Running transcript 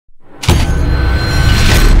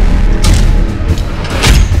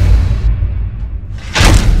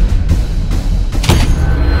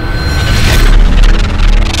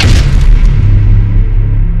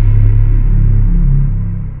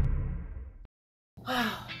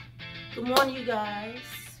Wow. Good morning, you guys.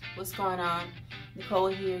 What's going on? Nicole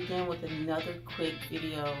here again with another quick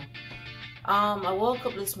video. I woke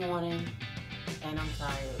up this morning and I'm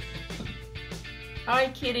tired.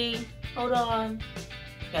 Alright, kitty. Hold on.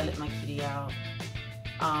 Gotta let my kitty out.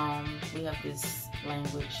 We have this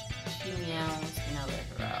language. She meows and I let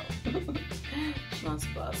her out. She wants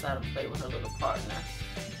to go outside and play with her little partner.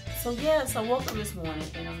 So yes, I woke up this morning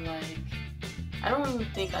and I'm like, I don't even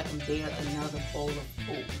think I can bear another bowl of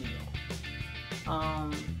oatmeal.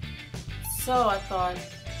 So I thought,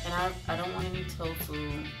 and I don't want any tofu,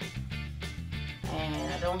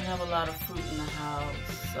 and I don't have a lot of fruit in the house,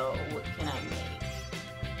 so what can I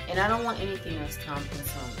make? And I don't want anything that's time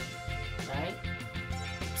consuming, right?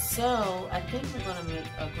 So I think we're gonna make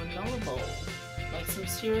a granola bowl, like some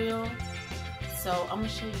cereal. So I'm gonna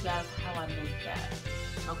show you guys how I make that,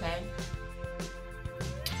 okay?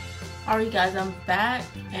 Alright guys, I'm back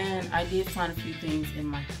and I did find a few things in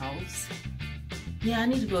my house. Yeah, I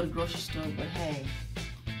need to go to the grocery store, but hey,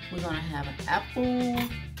 we're gonna have an apple,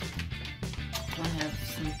 we're gonna have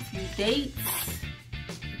some few dates,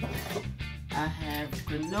 I have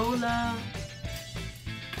granola,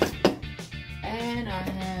 and I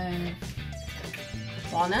have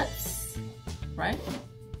walnuts, right?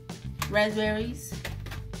 Raspberries,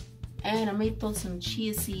 and I may throw some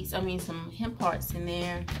chia seeds, some hemp hearts in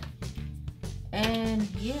there. And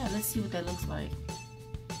yeah, let's see what that looks like.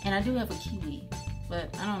 And I do have a kiwi, but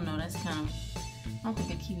I don't know, that's kind of, I don't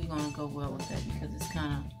think a kiwi gonna go well with that because it's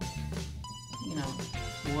kind of, you know,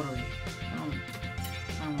 watery. I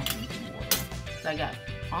don't want anything watery. So I got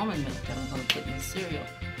almond milk that I'm gonna put in the cereal.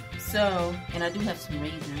 So, and I do have some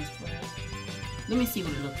raisins, but let me see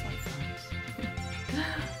what it looks like first.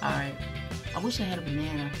 Alright, I wish I had a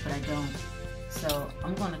banana, but I don't. So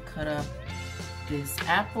I'm gonna cut up this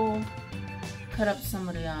apple, cut up some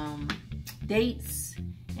of the dates,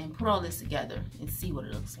 and put all this together and see what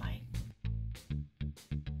it looks like.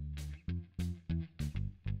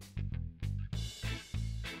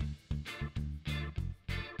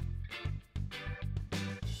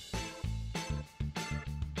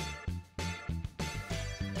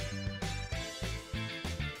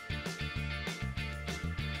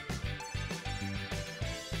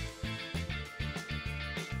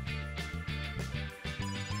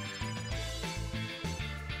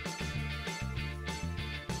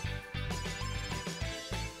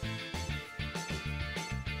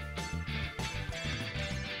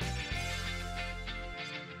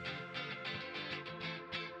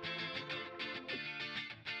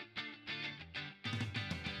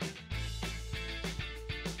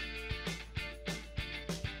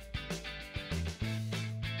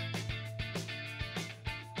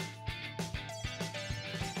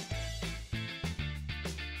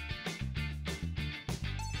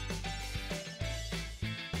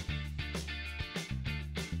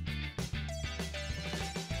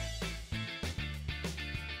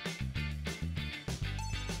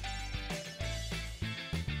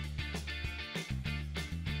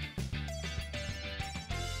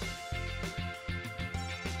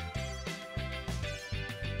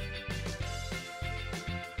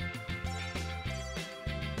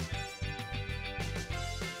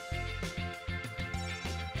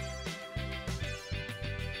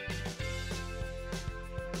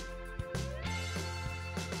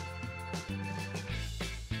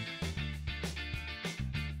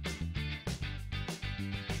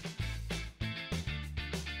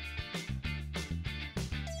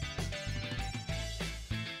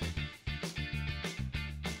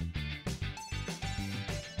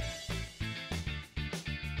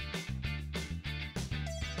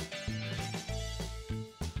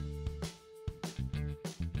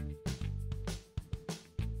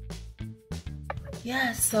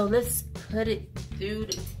 Yeah, so let's put it through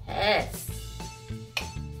the test.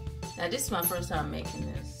 Now this is my first time making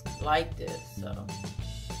this like this, so.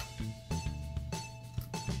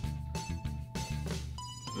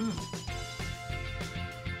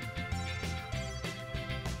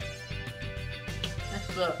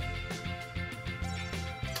 That's good.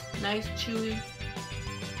 Nice, chewy.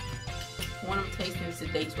 One I'm tasting is the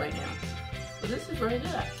dates right now. But this is very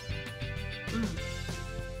good.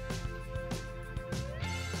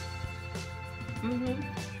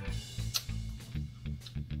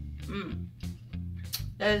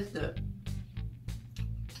 That is the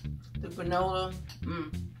granola,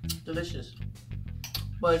 delicious.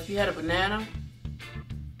 But if you had a banana,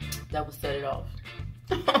 that would set it off.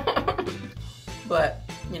 But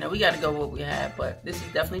you know, we got to go with what we have. But this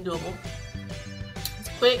is definitely doable. It's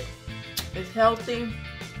quick, it's healthy, and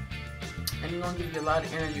it's gonna give you a lot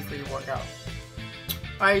of energy for your workout.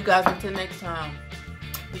 All right, you guys, until next time.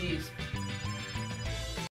 Peace.